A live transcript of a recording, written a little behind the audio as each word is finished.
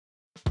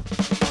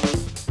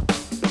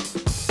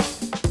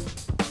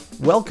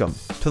Welcome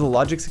to the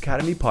Logix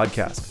Academy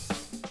podcast.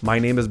 My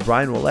name is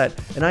Brian Ouellette,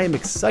 and I am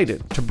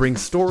excited to bring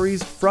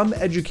stories from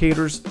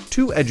educators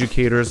to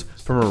educators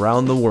from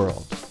around the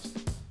world.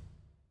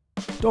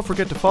 Don't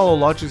forget to follow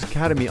Logix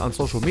Academy on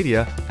social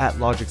media at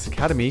Logix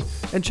Academy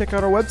and check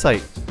out our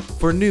website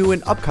for new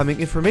and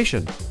upcoming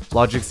information,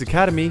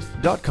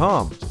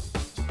 logixacademy.com.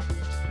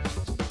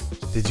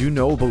 Did you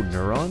know about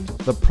Neuron?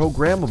 The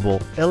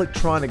programmable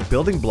electronic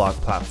building block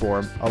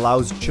platform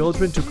allows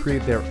children to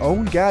create their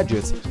own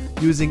gadgets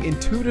using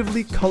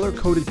intuitively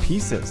color-coded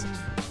pieces.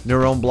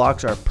 Neuron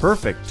blocks are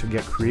perfect to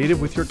get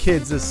creative with your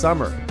kids this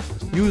summer.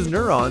 Use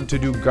Neuron to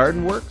do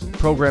garden work,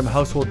 program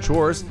household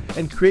chores,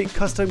 and create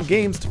custom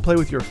games to play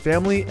with your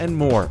family and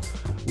more.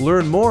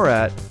 Learn more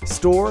at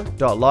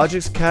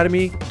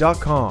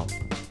store.logixacademy.com.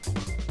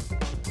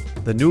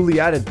 The newly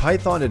added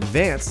Python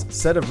Advanced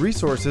set of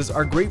resources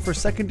are great for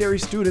secondary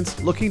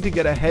students looking to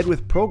get ahead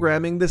with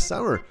programming this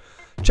summer.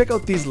 Check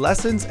out these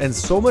lessons and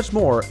so much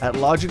more at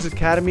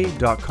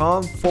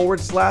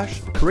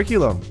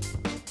logixacademy.com/curriculum.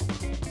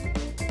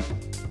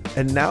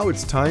 And now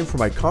it's time for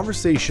my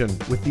conversation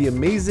with the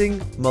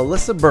amazing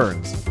Melissa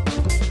Burns.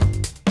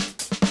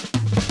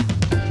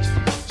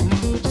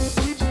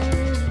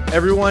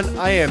 Everyone,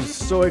 I am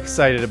so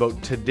excited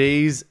about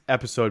today's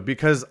episode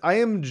because I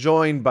am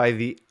joined by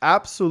the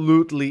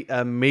absolutely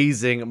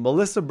amazing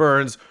Melissa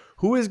Burns,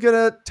 who is going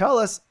to tell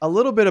us a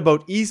little bit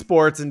about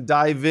esports and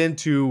dive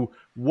into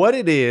what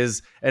it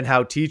is and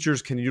how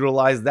teachers can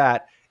utilize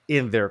that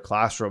in their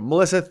classroom.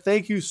 Melissa,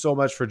 thank you so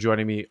much for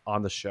joining me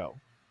on the show.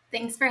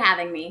 Thanks for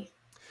having me.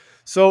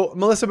 So,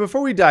 Melissa,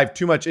 before we dive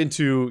too much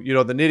into,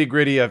 the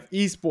nitty-gritty of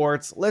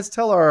esports, let's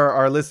tell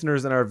our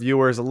listeners and our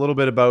viewers a little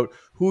bit about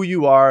who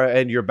you are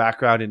and your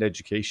background in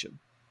education.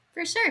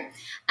 For sure.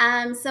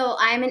 So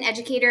I'm an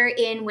educator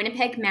in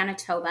Winnipeg,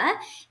 Manitoba,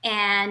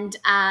 and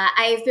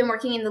I've been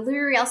working in the Louis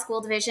Riel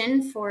School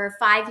Division for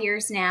 5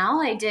 years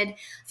now. I did a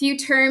few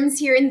terms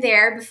here and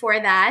there before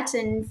that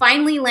and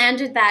finally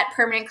landed that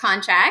permanent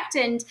contract.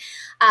 And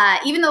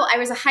even though I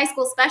was a high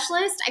school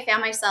specialist, I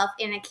found myself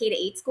in a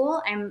K-8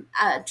 school. I'm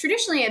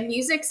traditionally a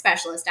music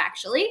specialist,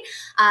 actually.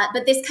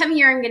 But this coming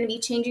year, I'm going to be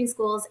changing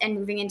schools and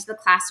moving into the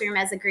classroom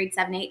as a grade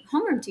 7-8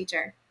 homeroom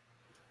teacher.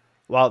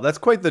 Wow, that's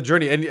quite the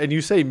journey. And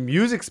you say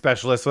music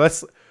specialist, so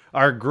that's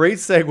our great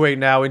segue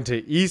now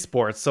into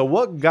esports. So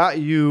what got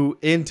you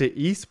into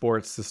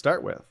esports to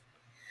start with?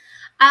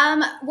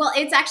 Well,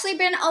 it's actually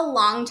been a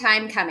long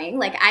time coming.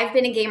 Like, I've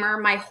been a gamer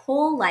my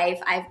whole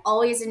life. I've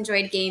always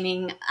enjoyed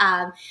gaming.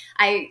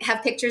 I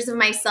have pictures of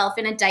myself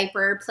in a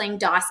diaper playing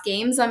DOS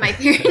games on my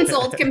parents'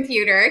 old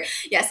computer.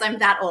 Yes, I'm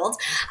that old.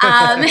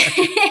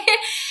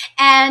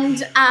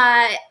 And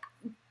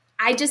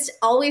I just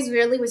always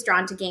really was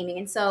drawn to gaming.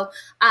 And so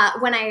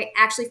when I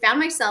actually found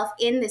myself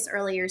in this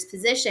early years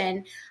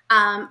position,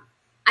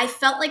 I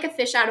felt like a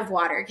fish out of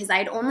water because I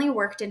had only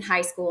worked in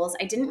high schools.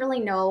 I didn't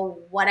really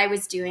know what I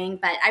was doing,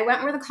 but I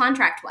went where the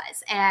contract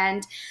was.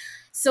 And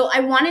so I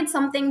wanted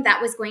something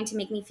that was going to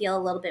make me feel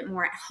a little bit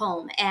more at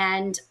home.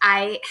 And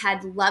I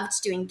had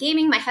loved doing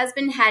gaming. My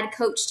husband had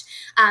coached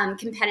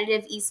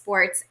competitive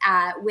esports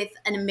with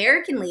an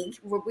American league.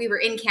 We were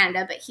in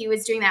Canada, but he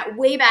was doing that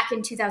way back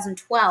in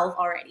 2012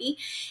 already.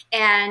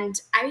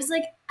 And I was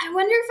like, I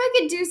wonder if I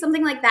could do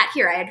something like that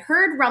here. I had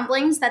heard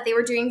rumblings that they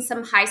were doing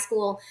some high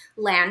school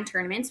LAN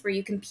tournaments where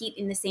you compete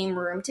in the same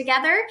room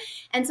together.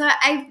 And so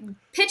I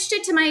pitched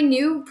it to my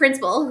new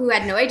principal, who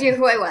had no idea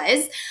who I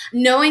was,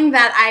 knowing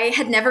that I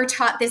had never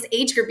taught this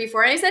age group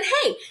before. And I said,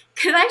 hey,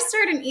 could I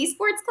start an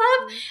esports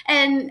club?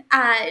 And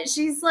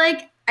she's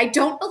like, I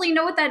don't really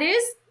know what that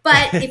is,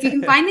 but if you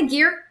can find the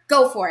gear,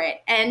 go for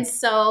it. And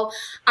so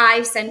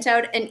I sent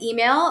out an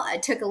email. I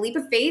took a leap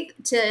of faith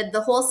to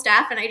the whole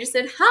staff. And I just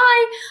said,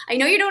 hi, I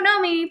know you don't know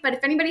me, but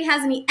if anybody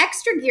has any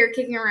extra gear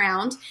kicking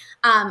around,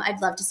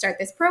 I'd love to start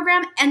this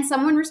program. And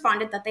someone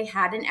responded that they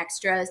had an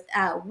extra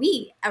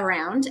Wii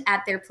around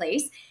at their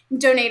place,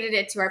 donated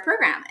it to our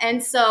program.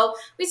 And so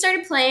we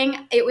started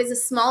playing. It was a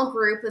small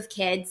group of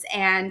kids,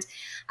 and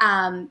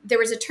there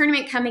was a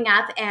tournament coming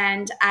up.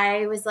 And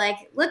I was like,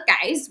 look,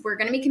 guys, we're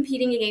going to be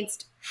competing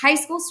against high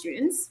school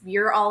students.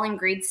 You're all in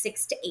grades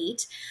 6 to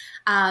 8.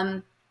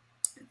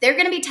 They're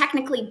going to be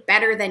technically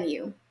better than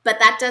you, but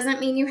that doesn't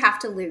mean you have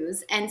to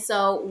lose. And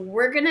so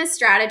we're going to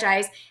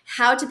strategize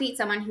how to beat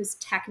someone who's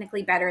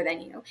technically better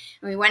than you.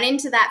 And we went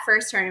into that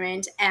first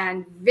tournament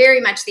and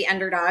very much the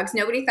underdogs.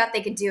 Nobody thought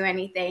they could do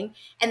anything,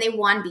 and they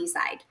won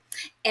B-side.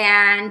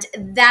 And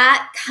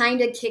that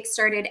kind of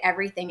kickstarted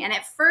everything. And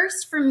at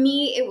first, for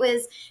me, it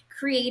was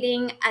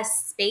creating a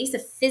space, a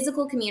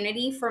physical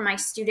community for my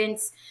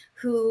students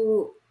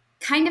who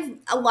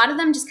a lot of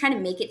them just kind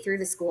of make it through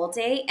the school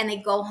day and they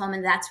go home,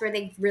 and that's where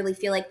they really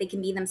feel like they can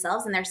be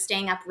themselves, and they're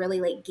staying up really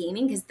late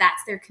gaming because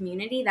that's their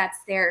community, that's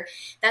their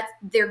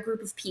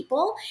group of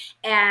people.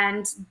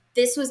 And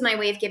this was my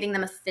way of giving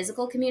them a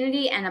physical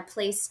community and a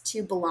place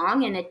to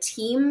belong and a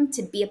team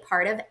to be a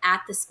part of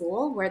at the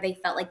school where they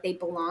felt like they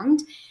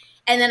belonged.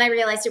 And then I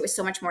realized it was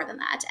so much more than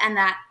that, and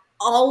that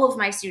all of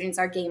my students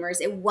are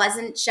gamers. It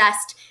wasn't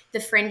just the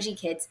fringy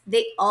kids.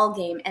 They all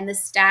game, and the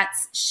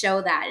stats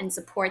show that and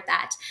support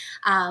that.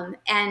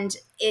 And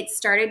it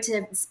started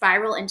to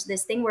spiral into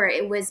this thing where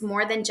it was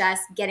more than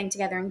just getting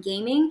together and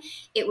gaming.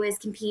 It was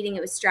competing,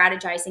 it was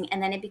strategizing,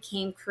 and then it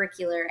became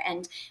curricular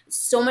and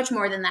so much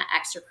more than that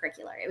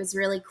extracurricular. It was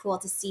really cool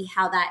to see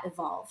how that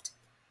evolved.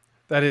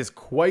 That is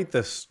quite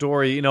the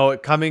story,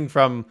 coming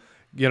from,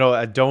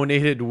 a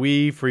donated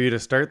Wii for you to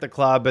start the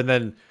club and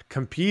then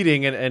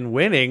competing and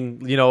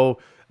winning,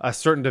 a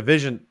certain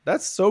division.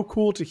 That's so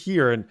cool to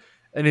hear. And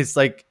it's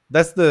like,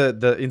 that's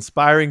the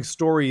inspiring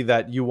story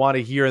that you want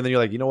to hear. And then you're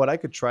like, you know what, I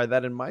could try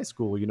that in my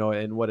school,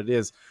 and what it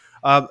is.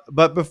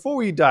 But before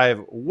we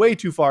dive way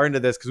too far into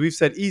this, because we've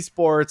said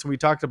esports and we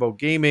talked about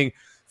gaming,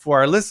 for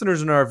our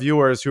listeners and our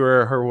viewers who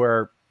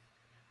are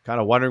kind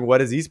of wondering,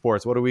 what is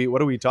esports? What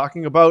are we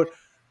talking about?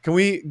 Can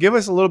we give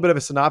us a little bit of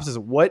a synopsis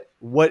of what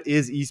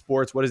is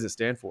esports? What does it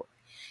stand for?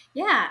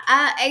 Yeah,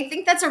 I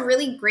think that's a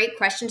really great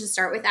question to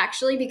start with,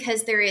 actually,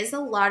 because there is a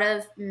lot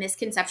of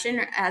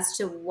misconception as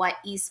to what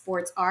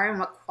esports are and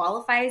what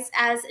qualifies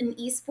as an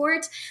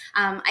esport.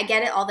 I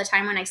get it all the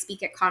time when I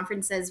speak at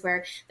conferences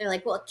where they're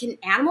like, well, can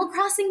Animal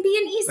Crossing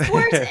be an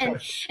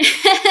esport?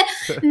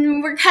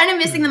 And we're kind of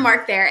missing the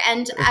mark there.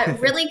 And it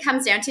really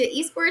comes down to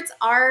esports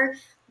are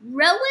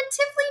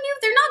relatively new.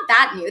 They're not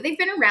that new. They've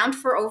been around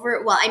for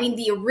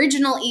the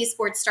original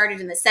esports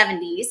started in the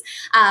 70s.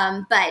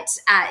 But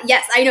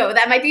yes, I know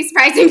that might be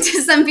surprising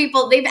to some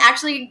people.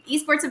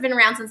 Esports have been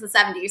around since the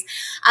 70s,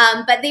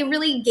 but they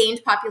really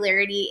gained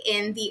popularity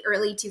in the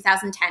early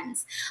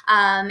 2010s.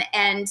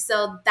 And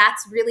so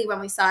that's really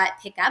when we saw it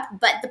pick up.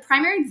 But the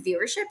primary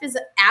viewership is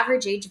an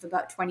average age of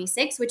about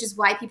 26, which is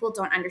why people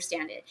don't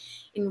understand it.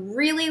 In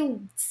really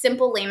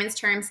simple layman's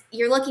terms,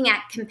 you're looking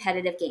at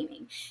competitive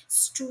gaming.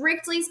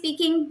 Strictly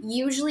speaking,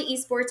 usually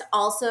esports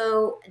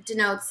also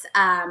denotes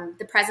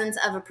the presence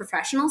of a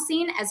professional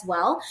scene as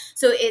well.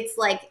 So it's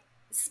like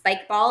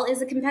Spikeball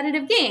is a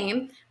competitive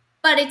game,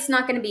 but it's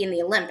not going to be in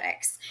the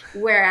Olympics.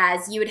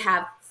 Whereas you would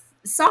have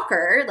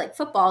soccer, like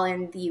football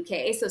in the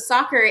UK. So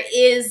soccer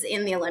is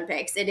in the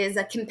Olympics. It is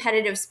a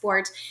competitive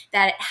sport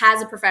that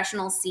has a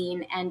professional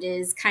scene and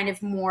is kind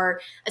of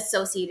more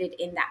associated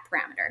in that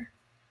parameter.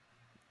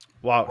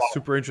 Wow,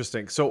 super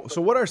interesting. So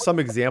what are some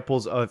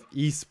examples of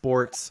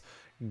esports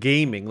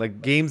gaming,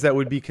 like games that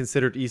would be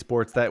considered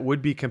esports that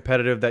would be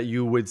competitive that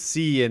you would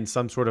see in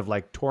some sort of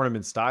like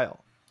tournament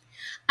style?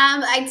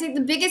 I'd say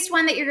the biggest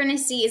one that you're going to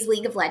see is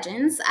League of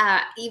Legends.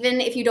 Even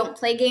if you don't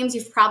play games,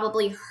 you've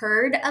probably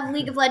heard of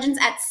League of Legends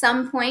at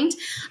some point.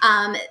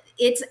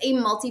 It's a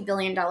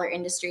multi-billion-dollar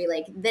industry.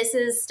 Like, this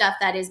is stuff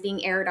that is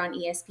being aired on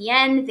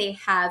ESPN. They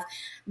have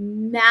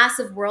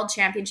massive world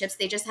championships.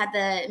 They just had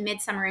the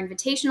Midsummer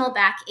Invitational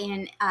back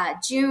in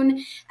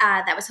June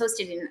that was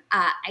hosted in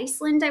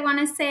Iceland, I want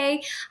to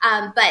say.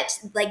 But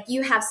like,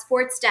 you have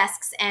sports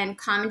desks and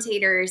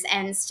commentators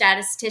and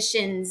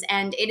statisticians,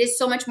 and it is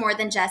so much more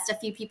than just a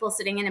few people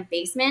sitting in a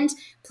basement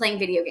playing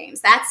video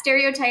games. That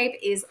stereotype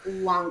is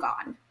long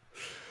gone.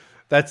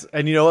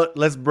 And you know what?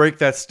 Let's break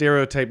that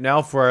stereotype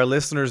now for our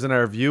listeners and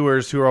our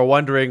viewers who are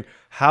wondering,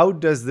 how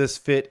does this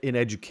fit in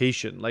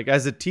education? Like,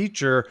 as a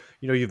teacher,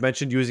 you've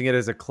mentioned using it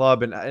as a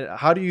club, and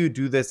how do you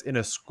do this in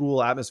a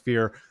school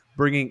atmosphere,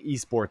 bringing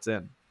esports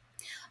in?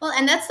 Well,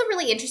 and that's the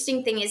really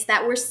interesting thing, is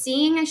that we're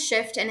seeing a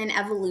shift and an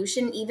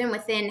evolution even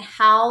within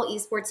how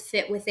esports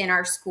fit within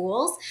our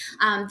schools.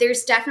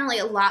 There's definitely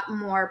a lot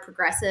more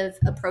progressive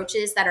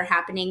approaches that are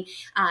happening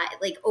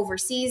like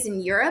overseas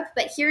in Europe.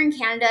 But here in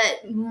Canada,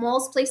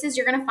 most places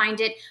you're going to find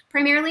it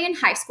primarily in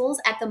high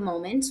schools at the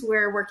moment.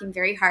 We're working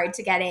very hard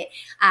to get it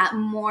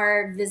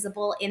more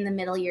visible in the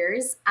middle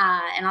years.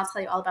 And I'll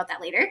tell you all about that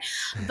later.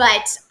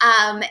 But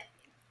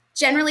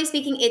generally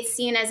speaking, it's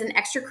seen as an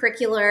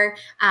extracurricular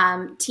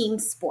team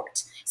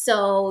sport.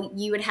 So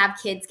you would have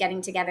kids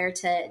getting together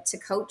to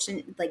coach,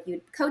 and like, you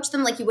would coach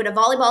them like you would a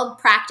volleyball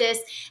practice,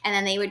 and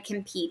then they would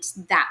compete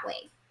that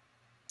way.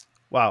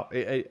 Wow.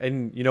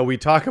 And, we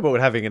talk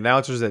about having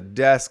announcers at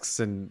desks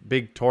and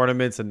big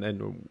tournaments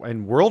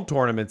and world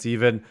tournaments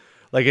even.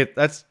 Like,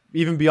 that's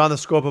even beyond the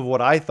scope of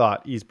what I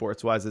thought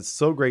esports was. It's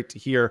so great to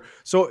hear.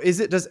 So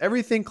does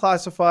everything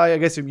classify? I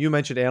guess you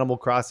mentioned Animal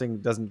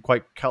Crossing doesn't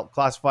quite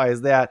classify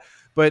as that,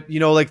 but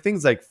like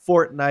things like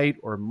Fortnite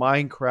or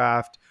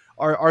Minecraft,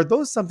 are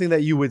those something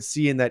that you would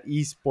see in that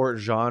esport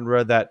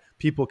genre that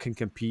people can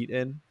compete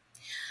in?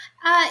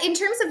 In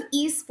terms of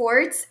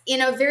esports,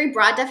 in a very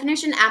broad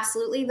definition,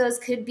 absolutely, those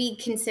could be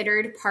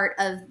considered part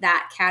of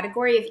that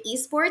category of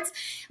esports.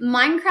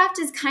 Minecraft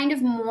is kind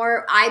of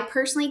more, I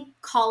personally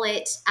call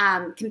it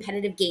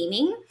competitive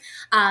gaming,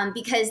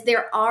 because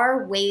there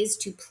are ways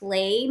to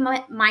play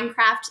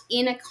Minecraft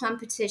in a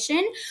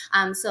competition.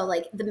 So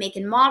like, the Make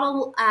and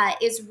Model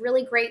is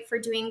really great for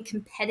doing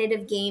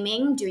competitive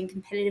gaming, doing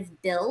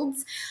competitive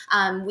builds.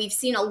 We've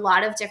seen a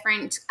lot of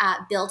different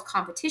build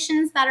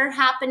competitions that are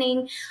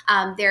happening.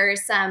 There's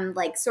some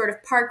like sort of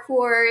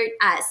parkour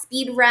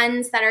speed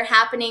runs that are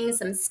happening,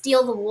 some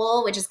Steal the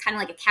Wool, which is kind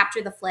of like a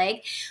capture the flag,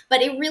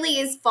 but it really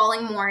is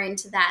falling more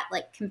into that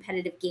like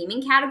competitive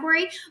gaming category.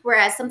 category,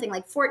 whereas something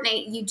like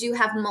Fortnite, you do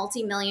have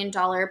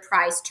multi-million-dollar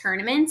prize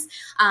tournaments.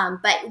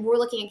 But we're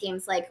looking at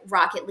games like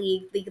Rocket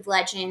League, League of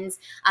Legends.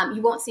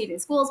 You won't see it in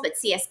schools, but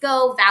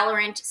CSGO,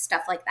 Valorant,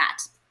 stuff like that.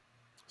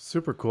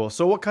 Super cool.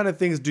 So what kind of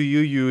things do you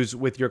use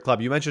with your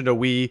club? You mentioned a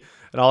Wii,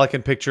 and all I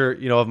can picture,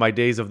 of my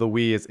days of the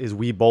Wii is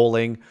Wii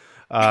bowling,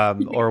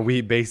 or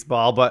Wii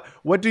baseball. But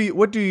what do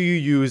you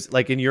use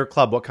like in your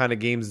club? What kind of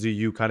games do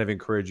you kind of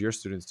encourage your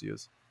students to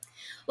use?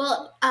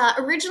 Well,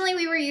 originally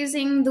we were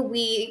using the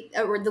Wii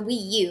or the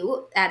Wii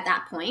U at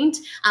that point,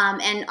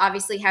 and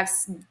obviously have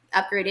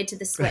upgraded to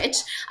the Switch.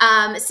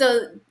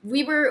 So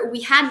we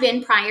had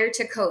been prior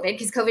to COVID,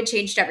 because COVID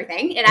changed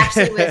everything. It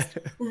actually was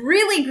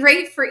really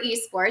great for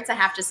esports, I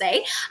have to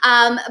say.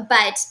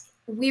 But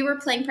we were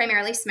playing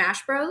primarily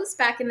Smash Bros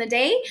back in the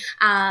day.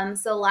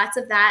 So lots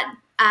of that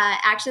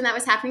action that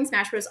was happening,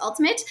 Smash Bros.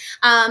 Ultimate.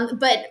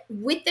 But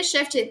with the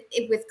shift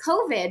with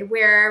COVID,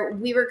 where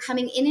we were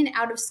coming in and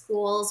out of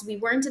schools, we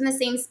weren't in the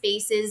same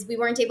spaces, we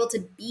weren't able to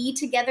be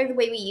together the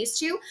way we used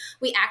to,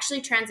 we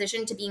actually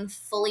transitioned to being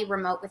fully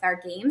remote with our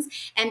games.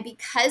 And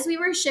because we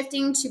were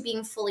shifting to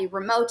being fully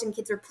remote and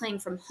kids were playing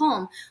from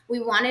home, we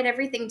wanted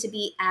everything to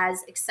be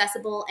as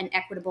accessible and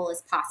equitable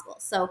as possible.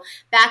 So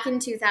back in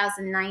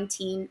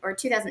 2019 or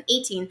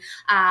 2018,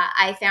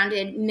 I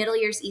founded Middle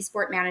Years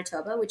Esport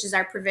Manitoba, which is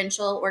our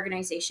provincial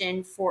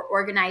organization for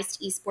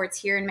organized esports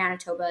here in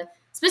Manitoba,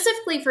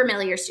 specifically for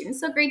middle year students,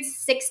 so grades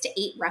 6 to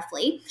 8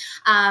 roughly.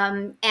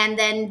 And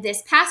then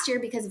this past year,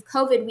 because of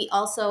COVID, we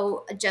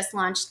also just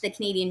launched the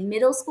Canadian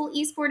Middle School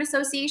Esport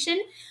Association,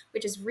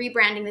 which is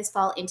rebranding this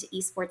fall into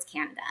Esports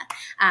Canada.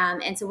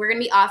 And so we're going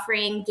to be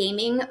offering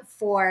gaming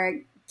for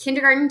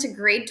kindergarten to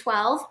grade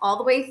 12 all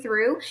the way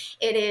through.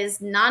 It is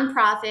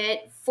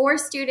nonprofit for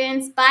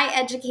students by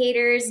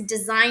educators,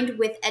 designed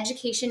with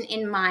education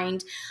in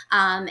mind.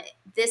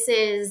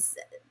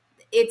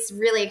 It's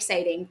really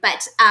exciting.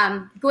 But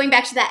going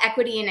back to that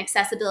equity and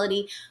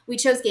accessibility, we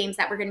chose games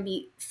that were going to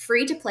be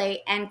free to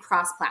play and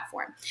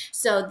cross-platform.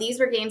 So these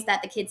were games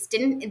that the kids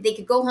they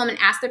could go home and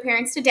ask their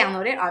parents to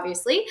download it,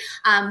 obviously.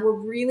 We're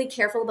really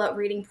careful about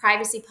reading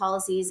privacy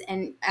policies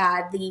and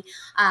the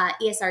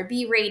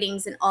ESRB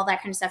ratings and all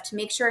that kind of stuff to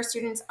make sure our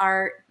students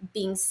are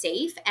being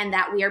safe and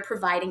that we are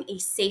providing a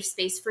safe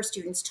space for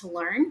students to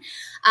learn.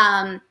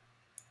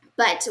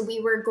 But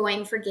we were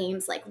going for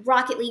games like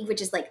Rocket League,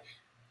 which is like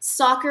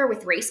soccer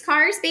with race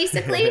cars,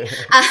 basically.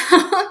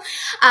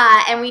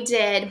 And we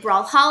did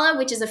Brawlhalla,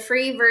 which is a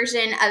free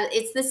version of,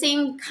 it's the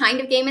same kind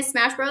of game as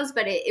Smash Bros,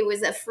 but it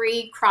was a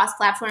free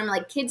cross-platform.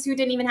 Like kids who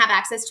didn't even have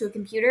access to a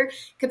computer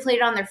could play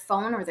it on their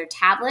phone or their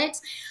tablet.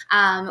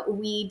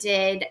 We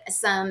did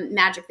some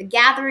Magic the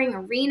Gathering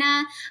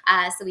Arena.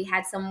 So we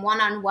had some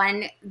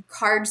one-on-one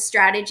card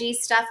strategy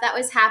stuff that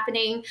was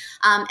happening.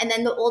 And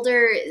then the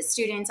older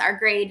students, our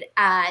grade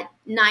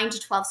 9 to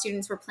 12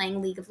 students, were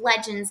playing League of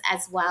Legends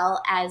as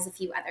well as a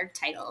few other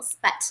titles.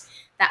 But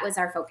that was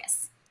our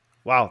focus.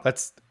 Wow,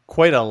 that's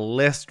quite a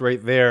list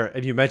right there.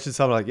 And you mentioned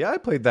something like, yeah, I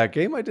played that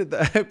game. I did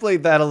that. I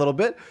played that a little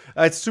bit.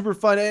 It's super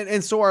fun.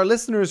 And so our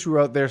listeners who are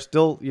out there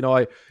still,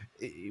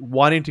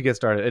 wanting to get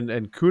started,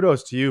 and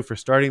kudos to you for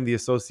starting the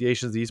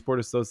associations, the esports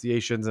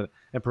associations, and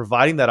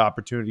providing that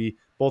opportunity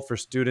both for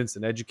students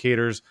and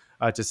educators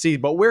to see.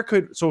 But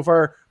so if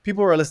our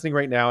people who are listening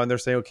right now and they're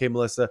saying, okay,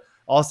 Melissa,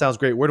 all sounds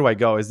great, where do I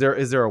go? Is there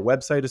a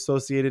website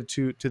associated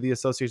to the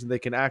association they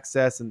can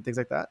access and things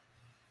like that?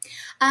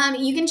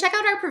 You can check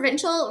out our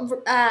provincial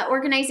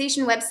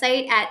organization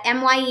website at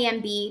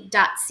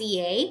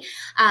myemb.ca.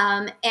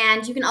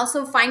 And you can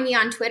also find me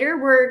on Twitter.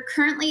 We're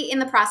currently in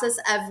the process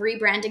of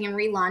rebranding and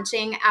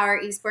relaunching our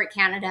Esport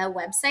Canada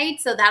website.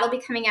 So that'll be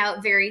coming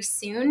out very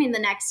soon in the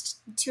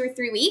next 2 or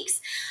 3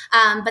 weeks.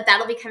 But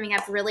that'll be coming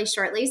up really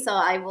shortly. So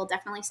I will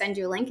definitely send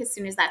you a link as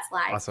soon as that's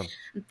live. Awesome.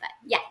 But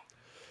yeah.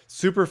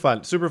 Super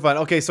fun.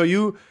 Okay, so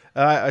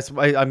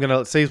I'm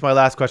gonna save my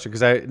last question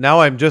because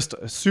I'm just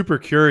super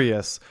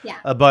curious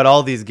about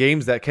all these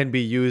games that can be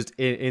used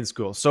in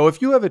school. So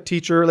if you have a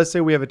teacher, let's say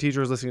we have a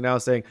teacher who's listening now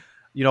saying,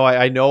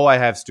 I know I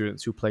have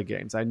students who play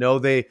games. I know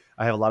I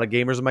have a lot of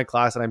gamers in my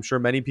class, and I'm sure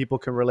many people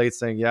can relate,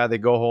 saying, yeah, they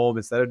go home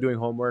instead of doing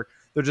homework,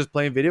 they're just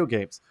playing video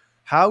games.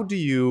 How do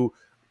you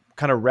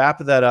kind of wrap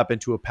that up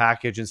into a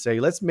package and say,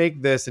 let's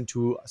make this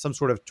into some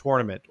sort of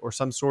tournament or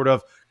some sort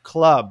of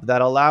club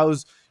that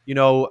allows,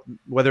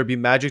 whether it be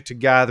Magic the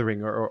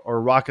Gathering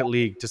or Rocket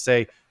League, to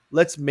say,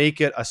 let's make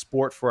it a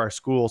sport for our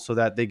school so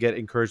that they get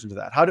encouraged into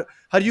that? How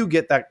do you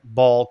get that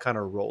ball kind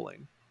of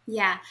rolling?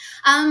 Yeah.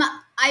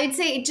 I'd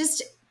say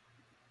just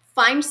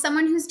find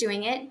someone who's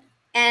doing it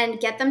and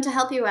get them to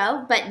help you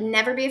out, but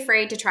never be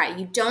afraid to try.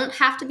 You don't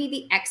have to be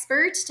the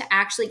expert to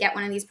actually get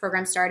one of these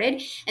programs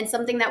started. And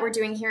something that we're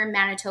doing here in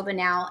Manitoba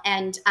now,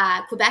 and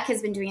Quebec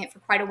has been doing it for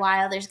quite a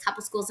while, there's a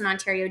couple schools in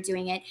Ontario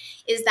doing it,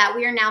 is that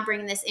we are now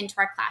bringing this into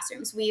our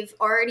classrooms. We've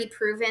already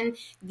proven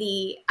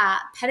the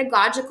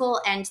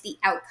pedagogical and the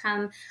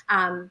outcome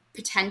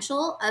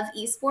potential of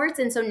esports.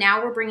 And so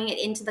now we're bringing it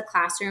into the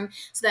classroom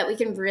so that we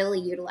can really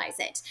utilize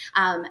it.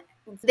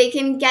 they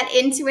can get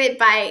into it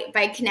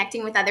by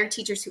connecting with other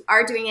teachers who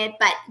are doing it,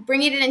 but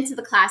bringing it into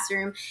the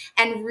classroom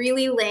and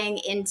really laying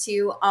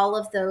into all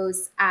of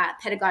those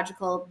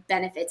pedagogical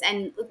benefits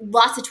and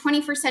lots of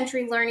 21st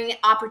century learning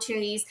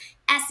opportunities,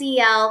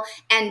 SEL,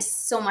 and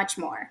so much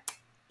more.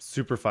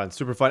 Super fun,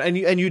 super fun.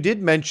 And you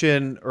did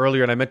mention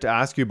earlier, and I meant to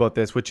ask you about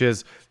this, which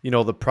is,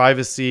 the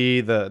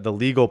privacy, the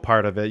legal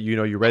part of it.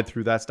 You read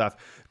through that stuff.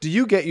 Do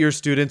you get your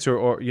students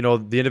or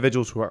the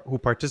individuals who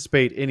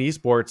participate in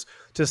esports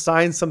to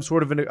sign some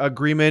sort of an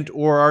agreement,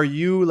 or are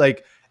you,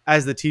 like,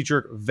 as the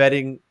teacher,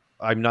 vetting?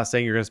 I'm not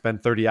saying you're going to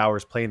spend 30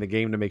 hours playing the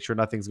game to make sure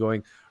nothing's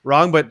going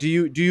wrong, but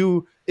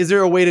is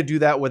there a way to do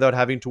that without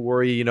having to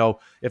worry,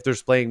 if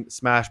there's playing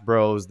Smash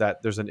Bros,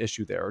 that there's an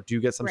issue there? Or do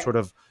you get some sort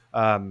of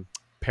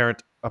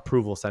parent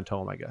approval sent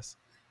home, I guess?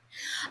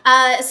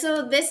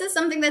 So this is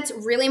something that's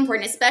really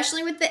important,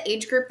 especially with the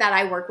age group that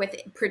I work with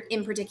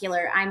in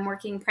particular. I'm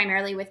working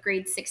primarily with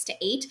grades 6 to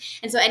 8.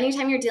 And so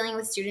anytime you're dealing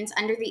with students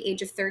under the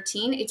age of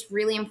 13, it's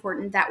really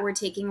important that we're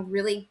taking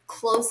really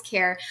close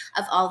care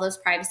of all those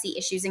privacy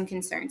issues and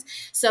concerns.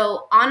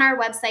 So on our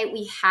website,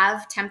 we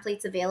have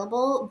templates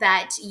available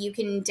that you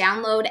can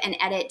download and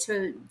edit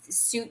to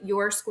suit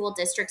your school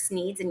district's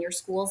needs and your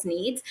school's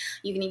needs.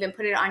 You can even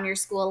put it on your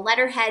school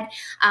letterhead.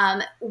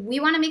 We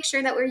want to make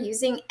sure that we're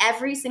using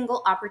every single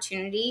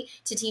opportunity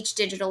to teach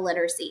digital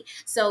literacy.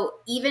 So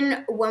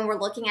even when we're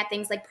looking at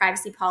things like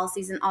privacy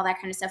policies and all that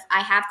kind of stuff,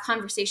 I have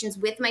conversations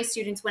with my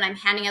students when I'm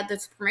handing out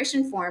those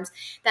permission forms,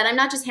 that I'm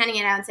not just handing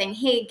it out and saying,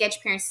 hey, get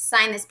your parents to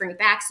sign this, bring it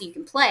back so you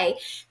can play,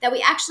 that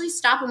we actually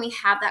stop and we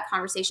have that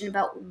conversation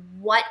about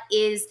what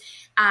is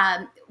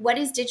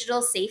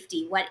digital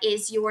safety? What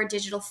is your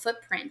digital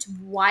footprint?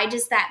 Why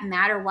does that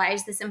matter? Why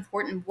is this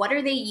important? What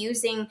are they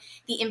using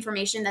the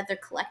information that they're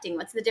collecting?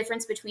 What's the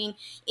difference between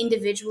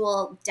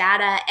individual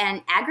data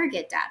and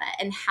aggregate data?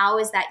 And how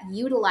is that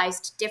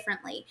utilized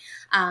differently?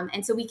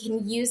 And so we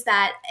can use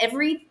that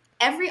every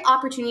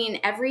opportunity and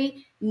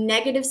every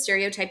negative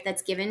stereotype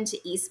that's given to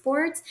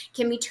esports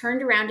can be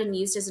turned around and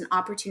used as an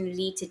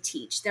opportunity to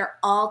teach. They're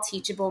all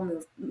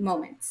teachable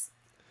moments.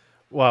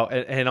 Wow.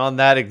 And on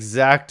that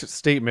exact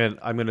statement,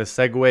 I'm going to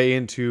segue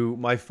into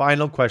my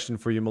final question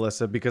for you,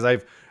 Melissa, because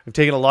I've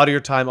taken a lot of your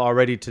time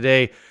already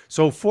today.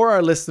 So for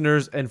our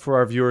listeners and for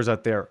our viewers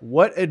out there,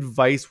 what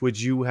advice would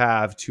you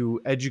have to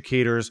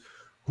educators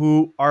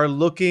who are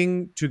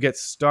looking to get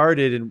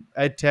started in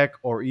edtech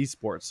or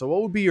esports? So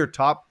what would be your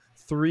top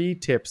 3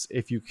 tips,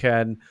 if you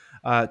can,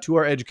 to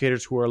our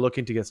educators who are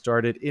looking to get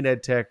started in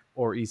edtech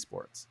or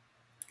esports?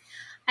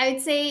 I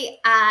would say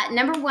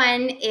number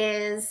 1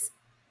 is,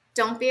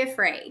 don't be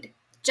afraid.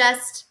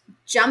 Just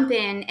jump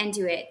in and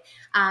do it.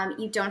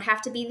 You don't have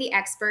to be the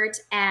expert,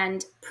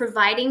 and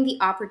providing the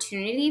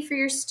opportunity for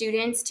your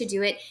students to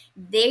do it.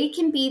 They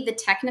can be the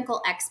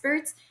technical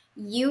experts.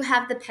 You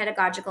have the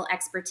pedagogical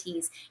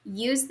expertise.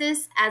 Use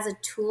this as a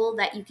tool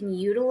that you can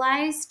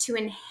utilize to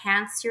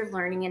enhance your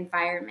learning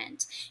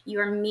environment. You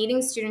are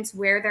meeting students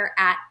where they're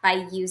at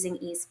by using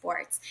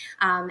esports.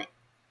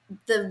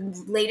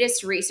 The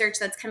latest research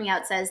that's coming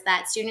out says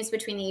that students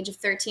between the age of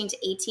 13 to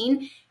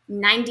 18,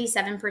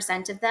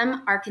 97% of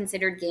them are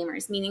considered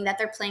gamers, meaning that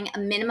they're playing a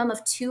minimum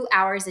of 2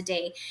 hours a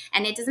day.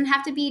 And it doesn't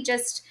have to be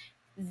just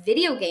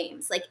video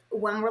games. Like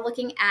when we're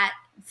looking at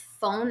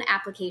phone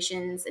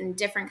applications and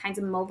different kinds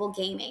of mobile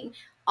gaming,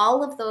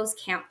 all of those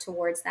count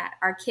towards that.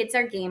 Our kids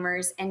are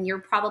gamers, and you're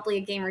probably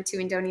a gamer too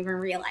and don't even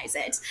realize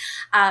it.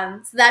 So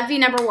that'd be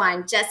number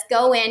 1. Just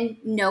go in,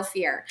 no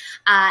fear.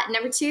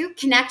 Number 2,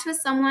 connect with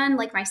someone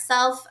like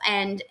myself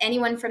and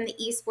anyone from the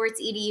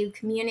esports EDU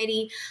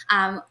community.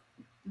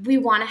 We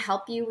want to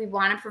help you. We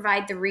want to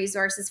provide the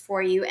resources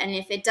for you. And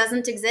if it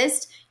doesn't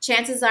exist,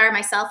 chances are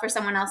myself or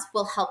someone else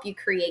will help you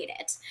create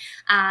it.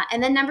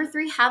 And then number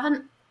 3, have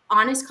an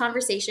honest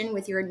conversation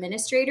with your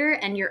administrator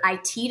and your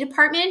IT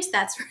department.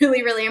 That's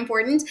really, really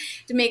important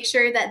to make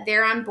sure that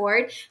they're on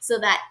board, so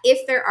that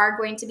if there are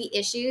going to be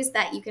issues,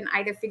 that you can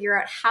either figure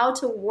out how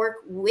to work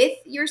with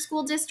your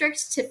school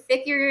district to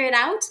figure it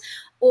out,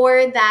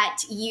 or that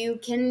you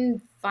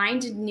can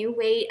find a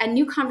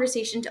new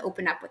conversation to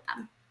open up with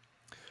them.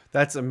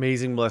 That's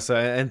amazing, Melissa.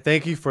 And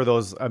thank you for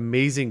those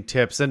amazing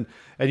tips. And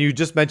you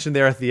just mentioned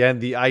there at the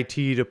end, the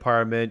IT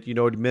department,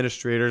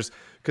 administrators,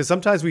 because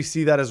sometimes we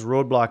see that as a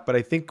roadblock. But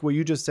I think what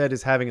you just said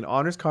is having an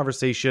honest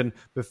conversation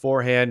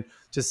beforehand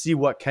to see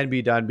what can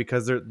be done,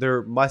 because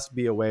there must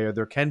be a way, or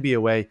there can be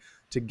a way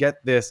to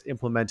get this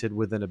implemented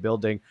within a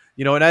building.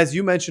 And as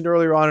you mentioned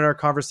earlier on in our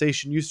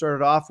conversation, you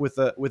started off with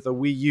a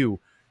Wii U.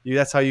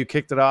 That's how you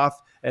kicked it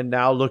off. And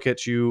now look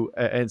at you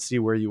and see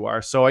where you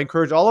are. So I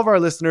encourage all of our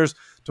listeners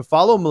to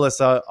follow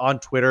Melissa on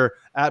Twitter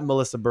at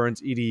Melissa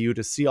Burns EDU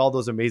to see all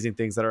those amazing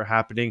things that are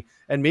happening,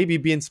 and maybe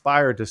be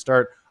inspired to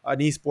start an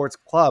esports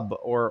club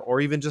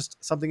or even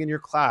just something in your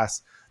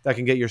class that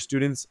can get your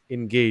students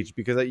engaged.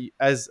 Because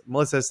as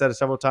Melissa has said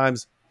several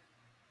times,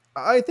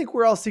 I think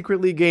we're all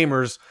secretly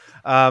gamers,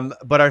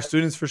 but our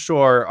students for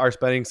sure are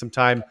spending some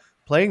time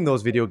playing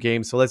those video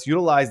games. So let's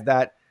utilize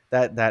that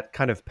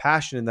kind of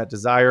passion and that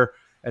desire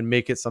and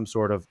make it some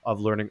sort of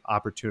learning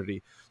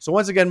opportunity. So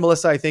once again,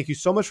 Melissa, I thank you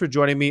so much for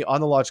joining me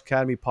on the Logix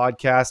Academy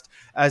podcast.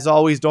 As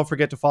always, don't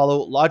forget to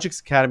follow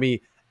Logix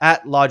Academy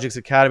at Logix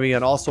Academy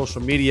on all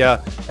social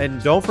media.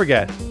 And don't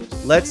forget,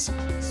 let's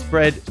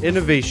spread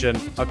innovation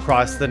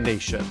across the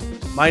nation.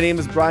 My name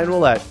is Brian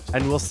Ouellette,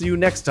 and we'll see you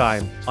next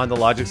time on the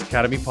Logix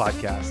Academy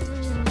podcast.